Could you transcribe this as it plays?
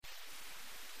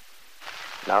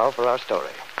Now for our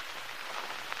story.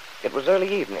 It was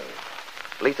early evening.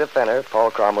 Lisa Fenner, Paul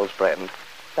Cromwell's friend,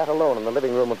 sat alone in the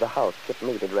living room of the house Kip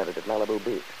Meade had rented at Malibu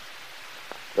Beach.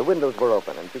 The windows were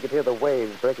open, and she could hear the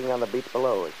waves breaking on the beach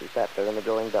below as she sat there in the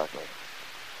growing darkness.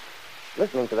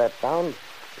 Listening to that sound,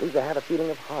 Lisa had a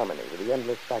feeling of harmony with the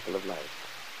endless cycle of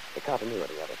life, the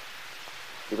continuity of it.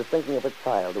 She was thinking of her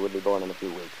child who would be born in a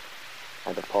few weeks,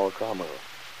 and of Paul Cromwell.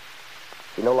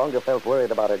 She no longer felt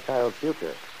worried about her child's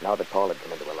future, now that Paul had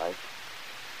come into her life.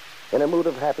 In a mood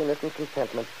of happiness and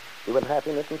contentment, she went on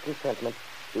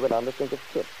to think of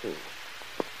Kip, too.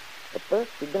 At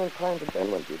first, she'd been inclined to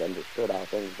then, when she'd understood how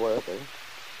things were,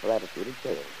 her attitude had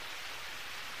changed.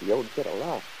 She owed Kip a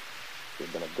lot.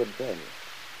 She'd been a good friend.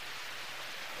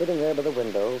 Sitting there by the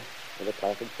window, with a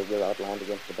classic figure outlined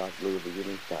against the dark blue of the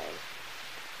evening sky,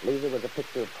 Lisa was a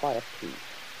picture of quiet peace.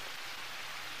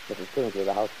 Mrs. Kingsley,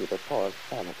 the housekeeper, paused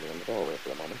silently in the doorway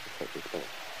for a moment before she spoke.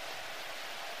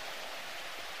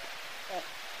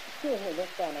 Excuse me, Miss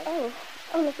Bennet. Oh,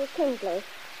 Mrs. Kingsley.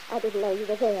 I didn't know you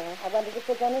were there. I wondered if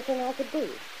there's anything I could do.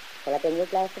 Shall I bring you a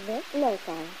glass of milk? No,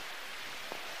 thanks.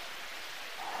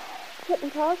 Kip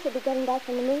and Paul should be getting back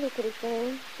from the movie pretty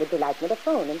soon. Would you like me to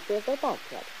phone and see if they're back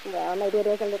yet? Well, maybe it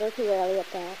is a little too early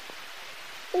at that.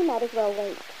 We might as well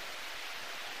wait.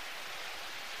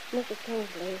 Mrs.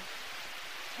 Kingsley,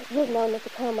 you've known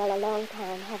Mr. Cromwell a long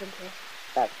time, haven't you?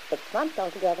 About 6 months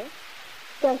altogether.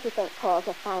 Don't you think Paul's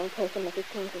a fine person, Mrs.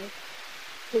 Kingsley?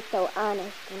 He's so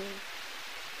honest and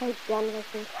so generous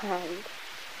and kind.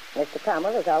 Mr.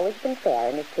 Cromwell has always been fair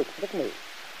in his treatment of me.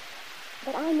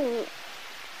 But I mean,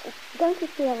 don't you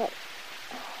feel that,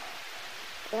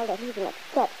 well, that he's an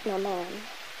exceptional man?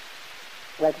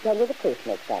 Well, to tell you the truth,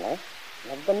 Miss Benner, I've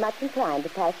never been much inclined to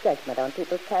pass judgment on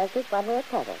people's characters one way or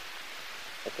t'other.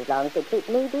 Just as long as they treat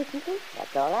me decently,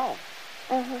 that's all I ask.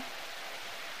 Uh-huh.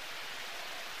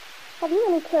 Have you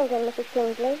any children, Mrs.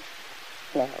 Kingsley?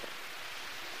 No.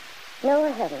 No, I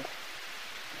haven't.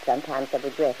 Sometimes I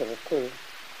regret it, too.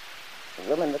 A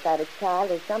woman without a child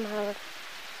is somehow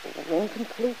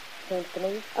incomplete, seems to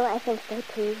me. Oh, I think so,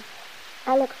 too.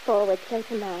 I look forward so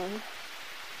to mine.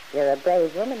 You're a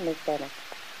brave woman, Miss Benner.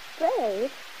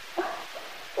 Brave?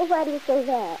 Well, why do you say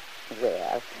that?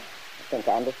 Well, I think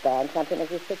I understand something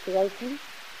of your situation.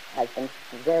 Husband's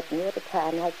deserting you at a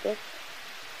time like this.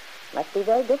 Must be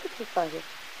very difficult for you.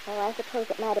 Oh, I suppose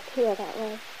it might appear that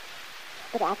way.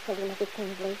 But actually, Mrs.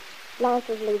 Kingsley,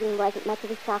 Lance's leaving wasn't much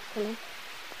of a shock to me.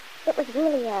 It was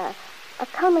really a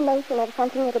culmination of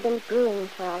something that had been brewing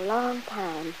for a long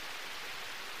time.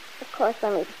 Of course,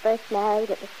 when we were first married,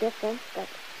 it was different, but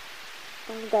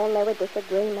then there were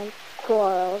disagreements,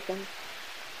 quarrels, and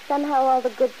somehow all the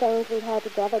good things we'd had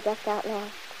together just got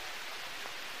lost.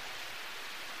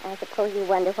 I suppose you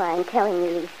wonder why I'm telling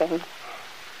you these things.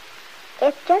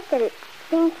 It's just that it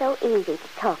seems so easy to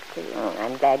talk to you.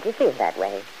 I'm glad you feel that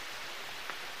way.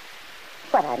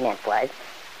 What I meant was,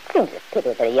 it seems a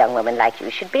pity that a young woman like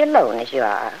you should be alone as you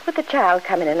are, with a child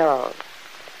coming and all,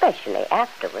 especially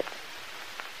afterwards.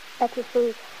 But you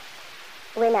see,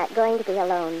 we're not going to be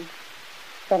alone.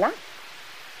 You're not?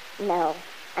 No,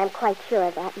 I'm quite sure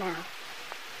of that now.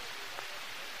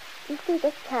 You see,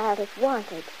 this child is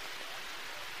wanted,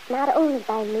 not only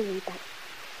by me, but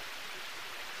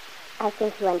I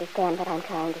think you understand what I'm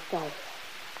trying to say.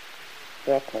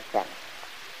 Yes, Miss Benner.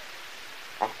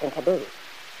 I think I do.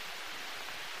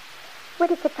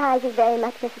 Would it surprise you very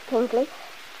much, Mrs. Kingsley,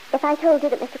 if I told you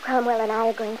that Mr. Cromwell and I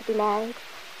are going to be married?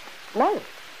 Married?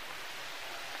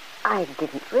 I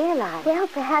didn't realize. Well,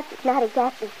 perhaps it's not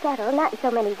exactly settled, not in so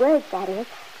many words, that is.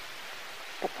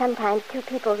 But sometimes two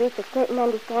people reach a certain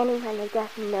understanding when they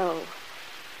just know,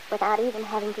 without even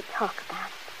having to talk about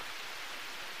it.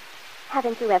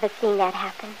 Haven't you ever seen that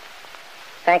happen?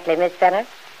 Frankly, Miss Benner,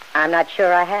 I'm not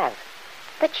sure I have.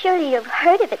 But surely you've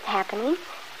heard of it happening.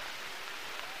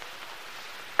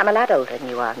 I'm a lot older than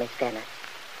you are, Miss Benner.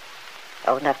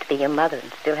 Old enough to be your mother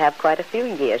and still have quite a few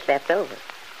years left over.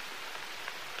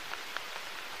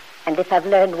 And if I've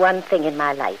learned one thing in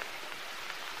my life,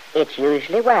 it's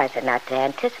usually wiser not to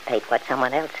anticipate what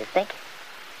someone else is thinking.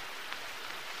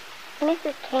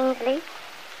 Mrs. Kingsley,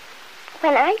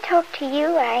 when I talk to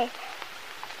you, I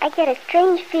get a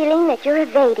strange feeling that you're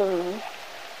evading me.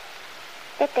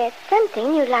 That there's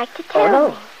something you'd like to tell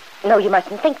me. No, you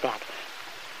mustn't think that.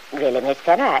 Really, Miss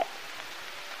Fenner,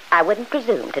 I wouldn't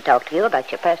presume to talk to you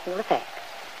about your personal affairs.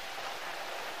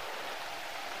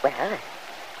 Well,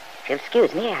 if you'll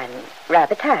excuse me, I'm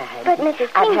rather tired. But, Mrs.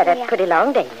 Kingsley, I've had a pretty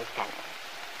long day, Miss Fenner.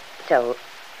 So...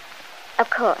 Of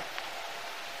course.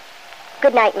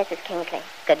 Good night, Mrs. Kingsley.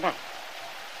 Good night.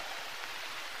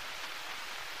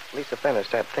 Lisa Fenner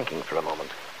sat thinking for a moment.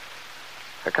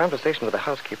 Her conversation with the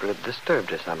housekeeper had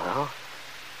disturbed her somehow.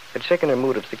 It had shaken her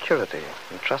mood of security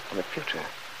and trust in the future.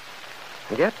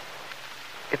 And yet,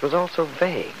 it was all so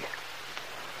vague.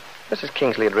 Mrs.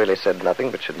 Kingsley had really said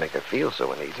nothing that should make her feel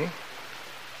so uneasy.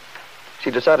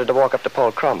 She decided to walk up to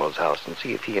Paul Cromwell's house and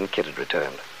see if he and Kit had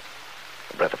returned.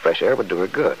 A breath of fresh air would do her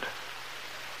good.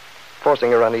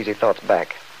 Forcing her uneasy thoughts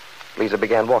back, Lisa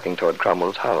began walking toward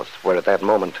Cromwell's house, where at that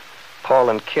moment, Paul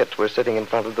and Kit were sitting in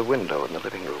front of the window in the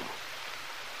living room.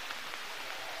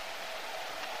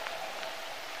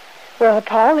 Well,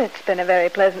 Paul, it's been a very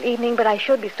pleasant evening, but I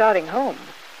should be starting home.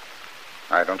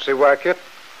 I don't see why, Kit.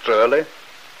 It's early.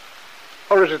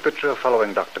 Or is it that you're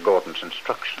following Dr. Gordon's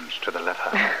instructions to the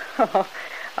letter?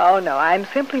 Oh, no, I'm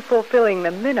simply fulfilling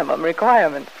the minimum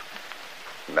requirements.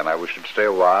 Then I wish you'd stay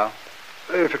a while,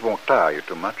 if it won't tire you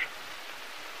too much.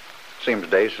 Seems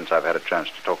days since I've had a chance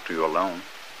to talk to you alone.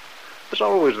 There's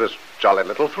always this jolly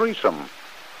little threesome.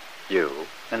 You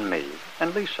and me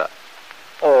and Lisa.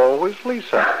 Always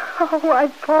Lisa. Oh, why,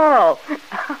 Paul.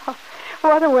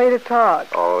 What a way to talk.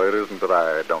 Oh, it isn't that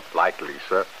I don't like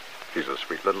Lisa. She's a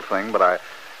sweet little thing, but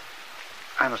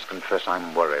I must confess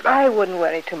I'm worried. I wouldn't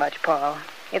worry too much, Paul.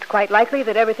 It's quite likely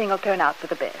that everything will turn out for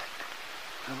the best.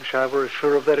 I wish I were as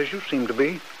sure of that as you seem to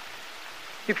be.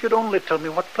 If you'd only tell me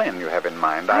what plan you have in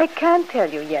mind, I can't tell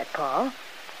you yet, Paul.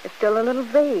 It's still a little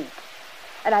vague.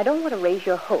 And I don't want to raise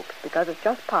your hopes, because it's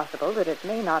just possible that it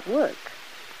may not work.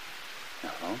 No?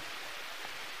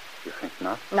 You think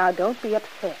not? Now, don't be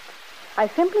upset. I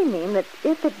simply mean that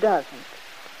if it doesn't,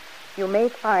 you may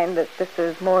find that this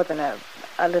is more than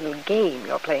a little game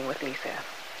you're playing with Lisa.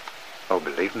 Oh,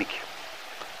 believe me, Kit.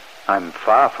 I'm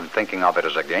far from thinking of it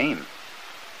as a game.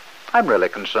 I'm really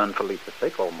concerned for Lisa's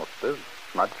sake almost as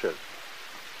much as...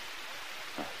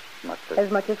 As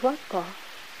much as what, Paul?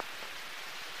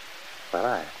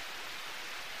 Well,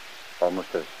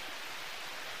 almost as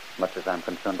much as I'm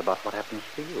concerned about what happens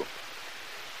to you.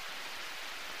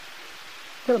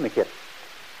 Tell me, Kit,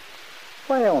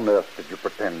 why on earth did you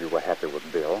pretend you were happy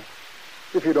with Bill?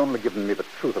 If you'd only given me the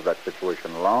truth of that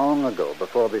situation long ago,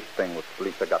 before this thing with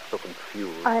Lisa got so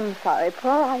confused. I'm sorry,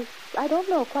 Paul. I don't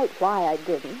know quite why I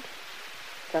didn't.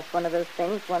 Just one of those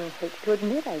things one hates to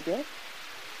admit, I guess.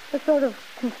 A sort of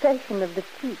confession of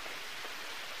defeat.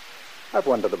 I've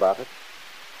wondered about it.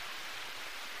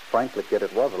 Frankly, Kit,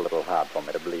 it was a little hard for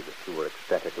me to believe that you were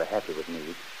ecstatically happy with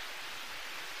me.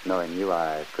 Knowing you,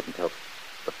 I couldn't help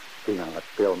but feel that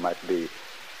Bill might be,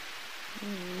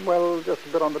 well, just a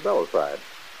bit on the dull side.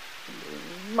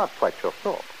 Not quite your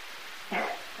sort.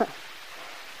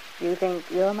 You think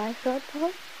you're my sort,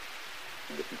 Paul?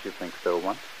 Didn't you think so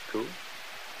once, too?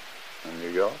 In New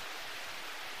York?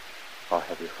 Or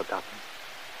have you forgotten?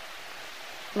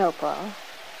 No, Paul.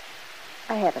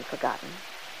 I haven't forgotten.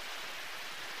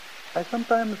 I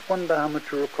sometimes wonder how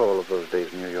much you recall of those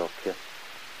days in New York, Kit.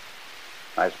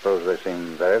 I suppose they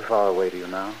seem very far away to you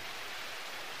now.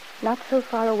 Not so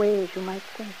far away as you might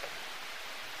think.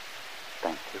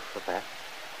 Thank you for that.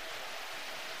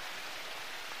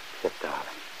 Kit, darling.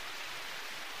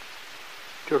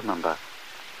 Do you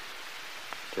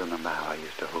remember how I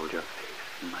used to hold your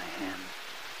face in my hand?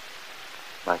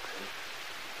 Like this.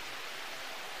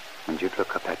 And you'd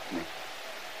look up at me,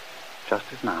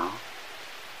 just as now.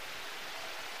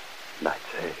 And I'd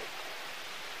say,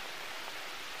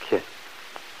 Kit,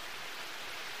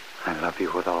 I love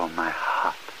you with all my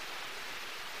heart.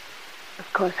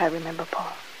 Of course I remember,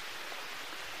 Paul.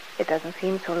 It doesn't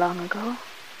seem so long ago.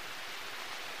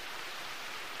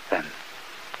 Then,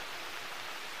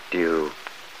 do you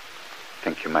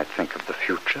think you might think of the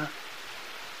future?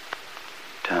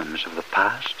 In terms of the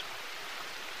past?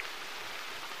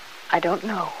 I don't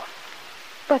know.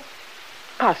 But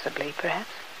possibly, perhaps.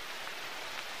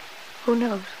 Who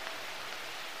knows?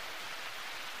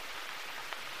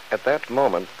 At that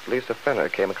moment, Lisa Fenner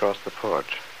came across the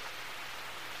porch.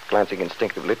 Glancing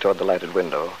instinctively toward the lighted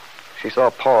window, she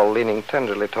saw Paul leaning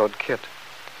tenderly toward Kit,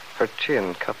 her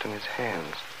chin cupped in his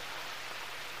hands.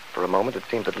 For a moment, it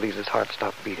seemed that Lisa's heart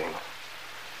stopped beating.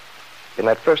 In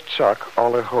that first shock,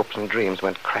 all her hopes and dreams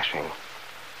went crashing.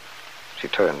 She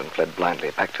turned and fled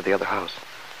blindly back to the other house.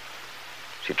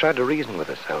 She tried to reason with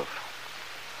herself.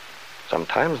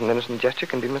 Sometimes an innocent gesture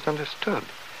can be misunderstood.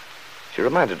 She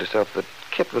reminded herself that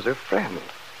Kit was her friend.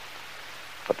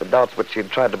 But the doubts which she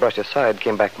had tried to brush aside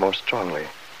came back more strongly.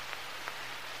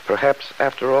 Perhaps,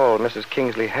 after all, Mrs.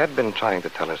 Kingsley had been trying to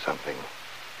tell her something,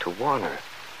 to warn her.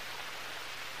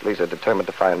 Lisa determined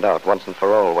to find out once and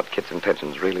for all what Kit's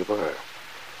intentions really were,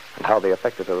 and how they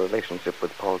affected her relationship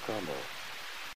with Paul Cromwell.